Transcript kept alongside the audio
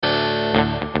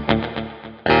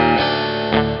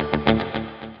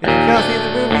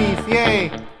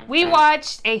We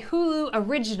watched a Hulu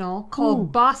original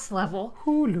called Boss Level.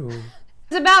 Hulu.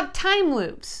 It's about time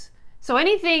loops. So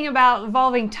anything about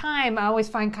involving time I always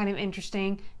find kind of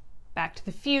interesting. Back to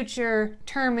the Future,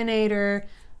 Terminator,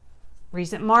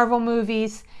 recent Marvel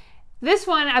movies. This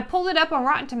one, I pulled it up on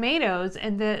Rotten Tomatoes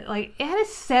and it had a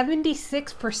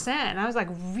 76%. And I was like,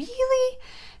 really?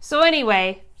 So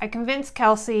anyway, I convinced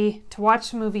Kelsey to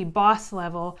watch the movie Boss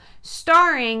Level,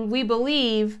 starring, we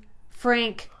believe,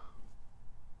 Frank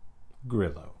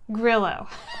Grillo.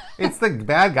 It's the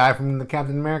bad guy from the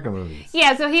Captain America movies.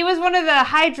 Yeah, so he was one of the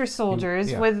Hydra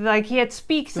soldiers with he had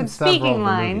some speaking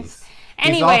lines.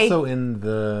 Anyway, he's also in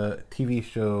the TV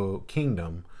show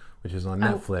Kingdom, which is on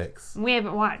Netflix. We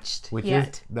haven't watched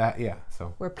yet.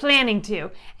 So we're planning to.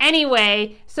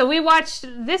 Anyway, so we watched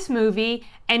this movie,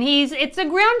 and it's a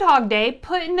Groundhog Day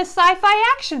put in a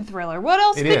sci-fi action thriller. What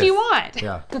else could you want?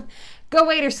 Yeah. Go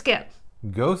wait or skip.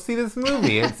 Go see this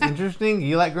movie. It's interesting.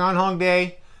 You like Groundhog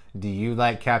Day? Do you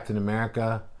like Captain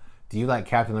America? Do you like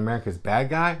Captain America's bad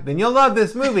guy? Then you'll love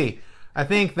this movie. I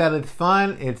think that it's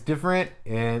fun, it's different,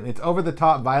 and it's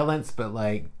over-the-top violence, but,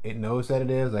 it knows that it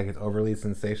is. It's overly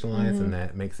sensationalized, and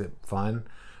that makes it fun.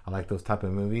 I like those type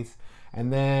of movies.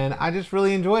 And then I just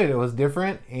really enjoyed it. It was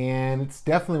different, and it's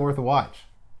definitely worth a watch.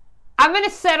 I'm going to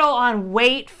settle on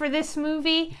wait for this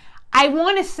movie. I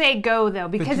want to say go, though,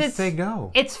 because say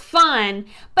go. It's fun.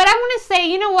 But I want to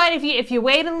say, you know what? If you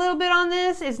wait a little bit on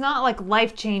this, it's not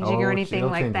life-changing or anything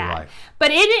like that.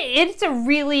 But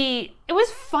it was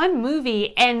a fun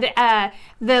movie. And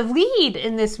the lead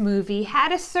in this movie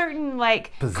had a certain,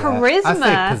 charisma.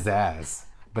 I say pizzazz,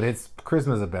 but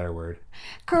charisma is a better word.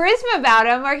 Charisma about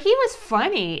him, or he was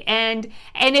funny, and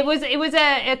it was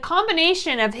a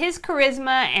combination of his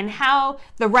charisma and how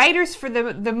the writers for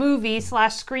the movie /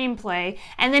 screenplay,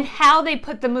 and then how they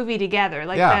put the movie together,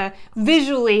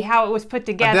 visually how it was put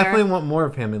together. I definitely want more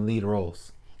of him in lead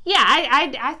roles. Yeah,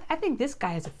 I think this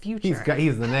guy has a future.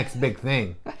 He's the next big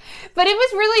thing. But it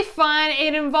was really fun.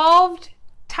 It involved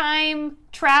time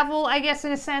travel, I guess,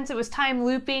 in a sense. It was time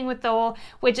looping with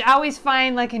which I always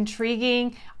find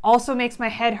intriguing. Also makes my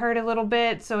head hurt a little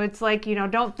bit, so it's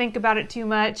don't think about it too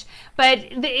much. But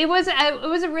it was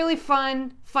a really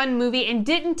fun movie and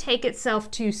didn't take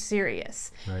itself too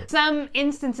serious. Right. Some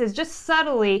instances just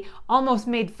subtly almost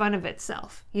made fun of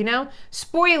itself.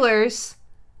 Spoilers.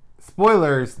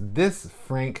 This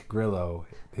Frank Grillo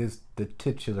is the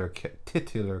titular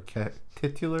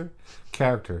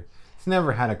character. He's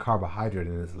never had a carbohydrate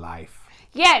in his life.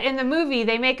 Yet in the movie,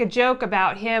 they make a joke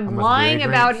about him lying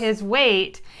about his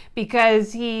weight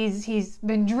because he's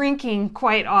been drinking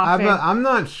quite often. I'm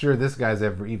not sure this guy's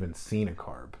ever even seen a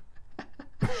carb.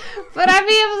 But I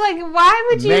mean, it was why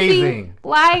would you be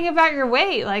lying about your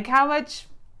weight? How much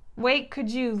weight could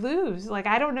you lose?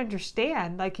 I don't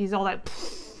understand. He's all that.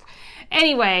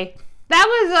 Anyway. That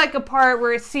was a part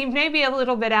where it seemed maybe a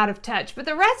little bit out of touch, but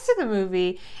the rest of the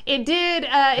movie, it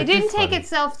didn't take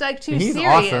itself too serious. He's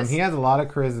awesome. He has a lot of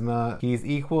charisma. He's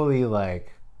equally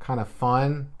kind of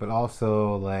fun, but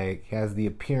also has the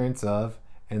appearance of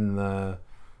and the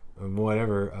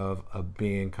whatever of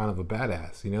being kind of a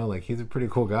badass. He's a pretty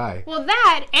cool guy. Well,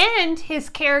 that and his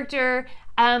character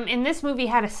in this movie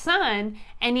had a son,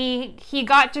 and he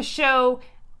got to show.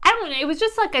 I don't know, it was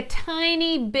just a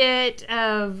tiny bit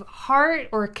of heart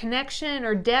or connection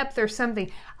or depth or something.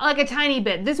 A tiny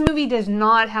bit. This movie does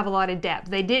not have a lot of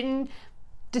depth. They didn't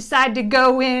decide to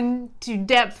go into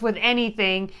depth with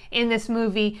anything in this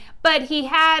movie, but he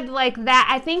had that.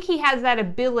 I think he has that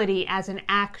ability as an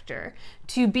actor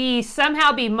to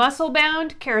somehow be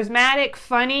muscle-bound, charismatic,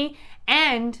 funny,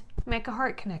 and make a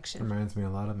heart connection. Reminds me a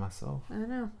lot of myself. I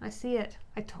know. I see it.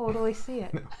 I totally see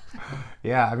it.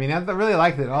 Yeah, I mean, I really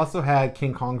liked it. It also had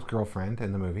King Kong's girlfriend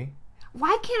in the movie.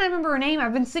 Why can't I remember her name?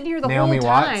 I've been sitting here the Naomi whole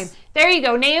time. Watts. There you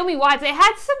go, Naomi Watts. It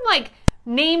had some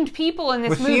named people in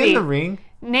this movie. Was she in The Ring?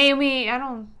 Naomi, I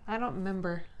don't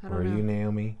remember. Were you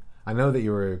Naomi? I know that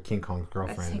you were King Kong's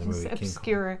girlfriend in the movie. It's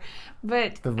obscure,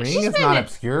 but The Ring is not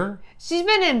obscure. She's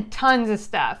been in tons of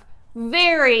stuff.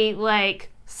 Very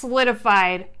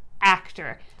solidified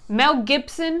actor. Mel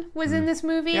Gibson was in this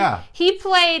movie. Yeah. He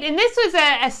played, and this was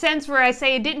a sense where I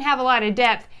say it didn't have a lot of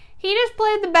depth. He just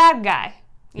played the bad guy.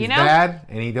 He's bad,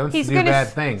 and he don't do bad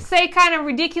things. Say kind of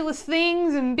ridiculous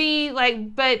things and be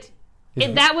but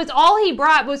that was all he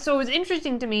brought. So it was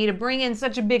interesting to me to bring in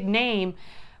such a big name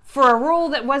for a role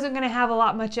that wasn't going to have a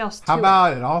lot much else to it. How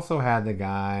about it also had the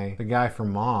guy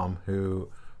from Mom who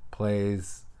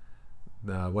plays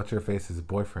what's her face's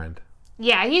boyfriend.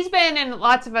 Yeah, he's been in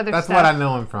lots of other stuff. That's what I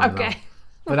know him from. Okay.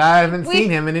 but I haven't seen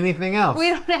him in anything else. We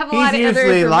don't have a lot of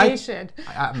other information.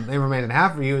 The information I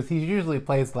have for you is he usually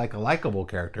plays like a likable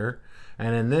character,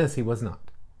 and in this he was not.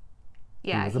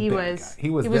 Yeah, he was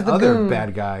the the other goon.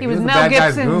 bad guy. He was the Mel bad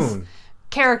guy's Gibson's goon.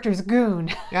 character's goon.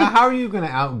 Yeah, how are you going to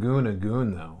outgoon a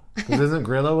goon though? Because isn't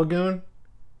Grillo a goon?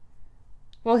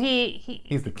 Well,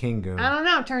 he's the king goon. I don't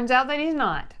know. Turns out that he's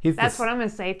not. That's what I'm going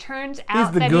to say. Turns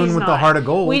out that he's not. He's the goon with the heart of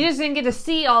gold. We just didn't get to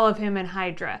see all of him in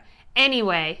Hydra.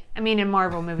 Anyway, I mean in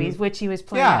Marvel movies, which he was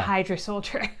playing a Hydra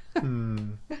soldier. It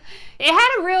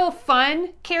had a real fun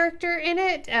character in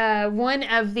it.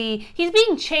 He's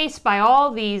being chased by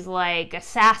all these like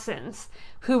assassins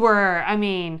who were, I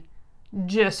mean,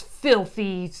 just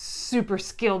filthy, super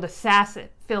skilled assassin.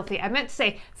 I meant to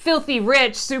say filthy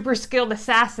rich, super skilled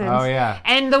assassins. Oh yeah.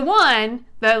 And the one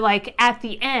that like at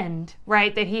the end,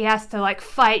 right, that he has to like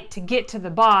fight to get to the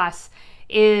boss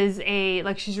is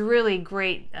she's a really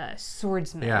great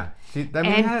swordsman. Yeah. It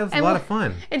was a lot of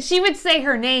fun. And she would say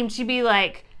her name. She'd be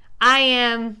like, I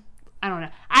am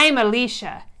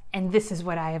Alicia, and this is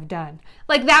what I have done.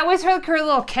 Like, that was her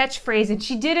little catchphrase, and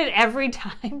she did it every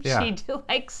time she'd,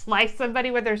 like, slice somebody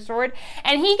with her sword.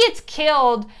 And he gets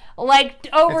killed, like,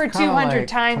 over 200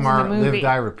 times in the movie. Live,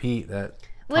 Die, Repeat.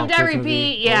 Live, Die,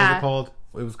 Repeat, yeah.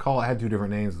 What was it called? It had two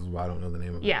different names, is why I don't know the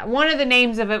name of it. Yeah, one of the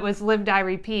names of it was Live, Die,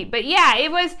 Repeat. But yeah, it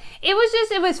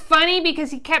was funny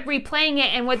because he kept replaying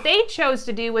it, and what they chose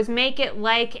to do was make it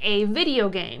like a video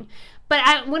game.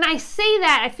 But when I say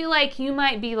that, I feel like you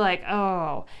might be like,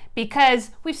 oh,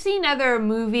 because we've seen other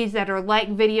movies that are like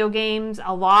video games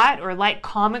a lot or like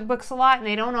comic books a lot, and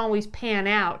they don't always pan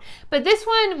out. But this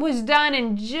one was done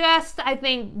in just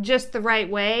the right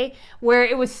way, where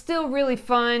it was still really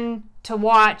fun to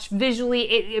watch visually.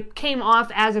 It came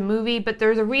off as a movie, but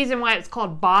there's a reason why it's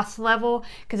called boss level,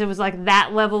 because it was like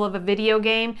that level of a video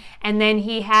game. And then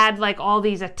he had like all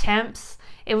these attempts.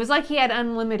 It was like he had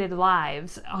unlimited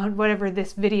lives on whatever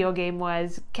this video game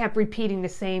was, kept repeating the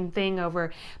same thing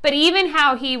over. But even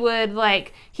how he would,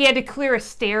 like, he had to clear a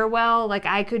stairwell, like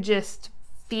I could just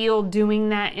feel doing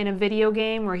that in a video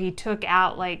game where he took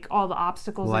out, like, all the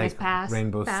obstacles in his path. Like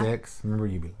Rainbow Six? Remember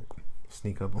you'd be like,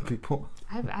 sneak up on people?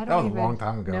 I that don't was even a long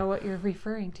time ago. know what you're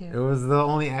referring to. It was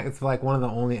it's like one of the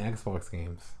only Xbox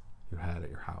games you had at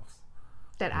your house.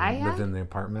 That I had? Lived in the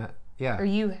apartment? Yeah. Or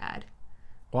you had?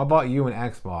 Well, I bought you an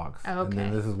Xbox. Oh, okay. And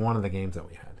then this is one of the games that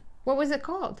we had. What was it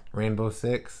called? Rainbow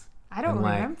Six. I don't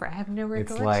remember. I have no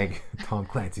recollection. It's like Tom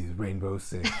Clancy's Rainbow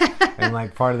Six. And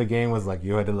like part of the game was like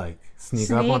you had to like sneak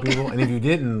up on people. And if you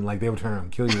didn't, like they would turn around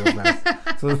and kill you real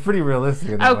fast. So it was pretty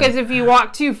realistic. Because if you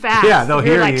walk too fast, they'll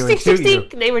hear like, you and shoot you.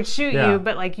 They would shoot you,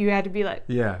 but like you had to be like...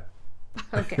 Yeah.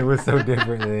 Okay. It was so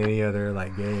different than any other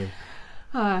like game.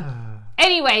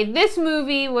 Anyway, this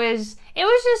movie was... It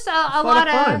was just a lot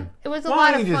of fun. It was a lot of fun.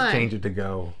 Why don't you just change it to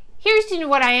Go? Here's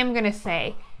what I am going to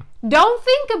say. Don't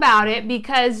think about it,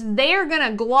 because they're going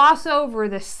to gloss over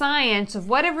the science of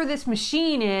whatever this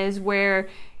machine is where,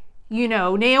 you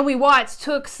know, Naomi Watts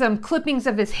took some clippings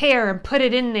of his hair and put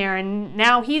it in there, and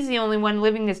now he's the only one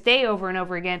living this day over and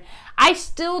over again. I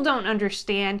still don't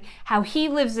understand how he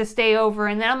lives this day over,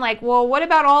 and then I'm like, well, what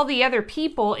about all the other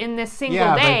people in this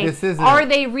single day? But this isn't, are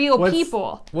they real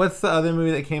people? What's the other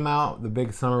movie that came out? The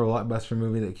big summer blockbuster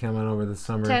movie that came out over the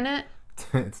summer? Tenet?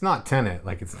 It's not Tenet.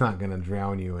 Like, it's not going to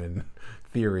drown you in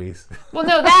theories. Well,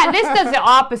 no, this does the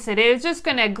opposite. It's just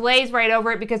going to glaze right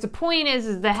over it, because the point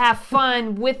is to have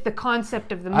fun with the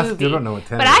concept of the movie. I still don't know what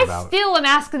Tenet is about. But I still am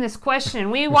asking this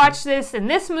question. We watched this in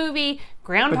this movie,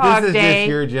 Groundhog Day. But this is just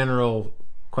your general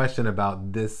question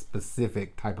about this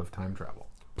specific type of time travel.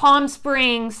 Palm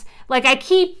Springs. Like, I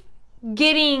keep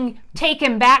getting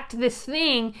taken back to this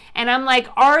thing, and I'm like,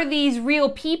 are these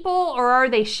real people or are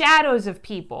they shadows of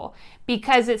people?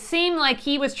 Because it seemed like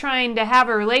he was trying to have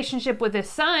a relationship with his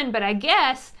son, but I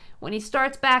guess when he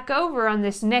starts back over on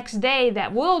this next day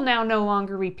that will now no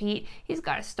longer repeat, he's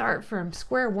got to start from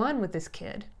square one with this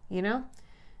kid, you know?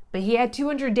 But he had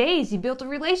 200 days. He built a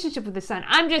relationship with his son.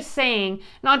 I'm just saying,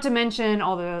 not to mention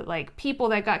all the like people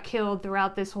that got killed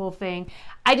throughout this whole thing.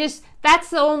 That's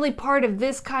the only part of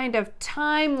this kind of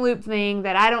time loop thing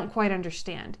that I don't quite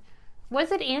understand.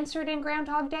 Was it answered in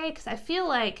Groundhog Day? Because I feel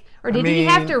like, or did he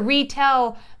have to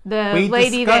retell the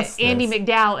lady that Andy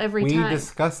McDowell every time? We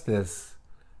discussed this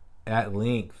at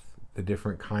length, the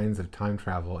different kinds of time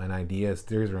travel and ideas,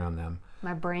 theories around them.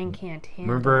 My brain can't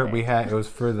handle Remember, it. it was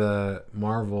for the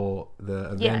Marvel, the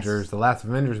Avengers, the last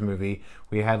Avengers movie.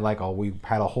 We had we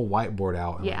had a whole whiteboard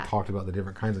out and we talked about the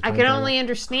different kinds of time I could travel. only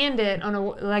understand it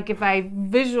on if I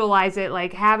visualize it,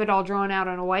 like have it all drawn out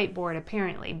on a whiteboard,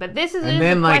 apparently. But this is and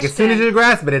then as soon as you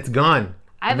grasp it, it's gone.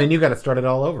 I have And then you got to start it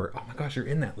all over. Oh my gosh, you're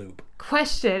in that loop.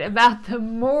 question about the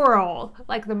moral,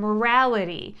 like the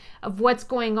morality of what's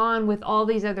going on with all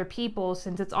these other people,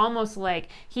 since it's almost like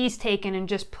he's taken and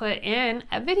just put in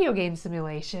a video game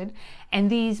simulation, and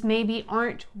these maybe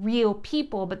aren't real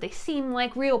people, but they seem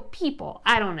like real people.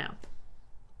 I don't know.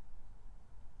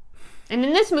 And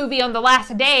in this movie, on the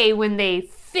last day, when they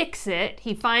fix it,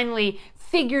 he finally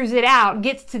figures it out,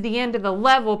 gets to the end of the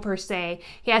level per se.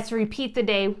 He has to repeat the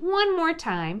day one more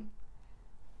time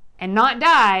and not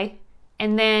die,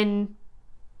 and then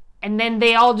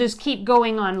they all just keep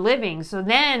going on living. So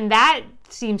then that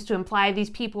seems to imply these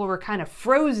people were kind of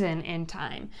frozen in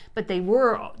time, but they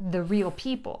were the real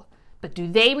people. But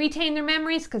do they retain their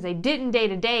memories? Because they didn't day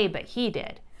to day, but he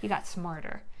did. He got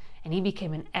smarter, and he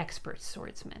became an expert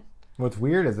swordsman. What's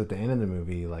weird is at the end of the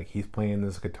movie, like, he's playing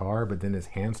this guitar, but then his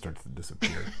hand starts to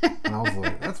disappear. And I was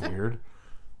like, that's weird.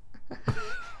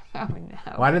 Oh, no.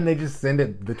 Why didn't they just send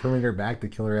the Terminator back to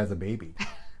kill her as a baby?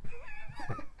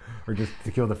 Or just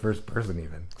to kill the first person,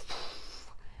 even.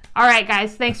 All right,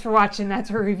 guys. Thanks for watching. That's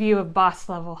a review of Boss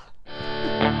Level.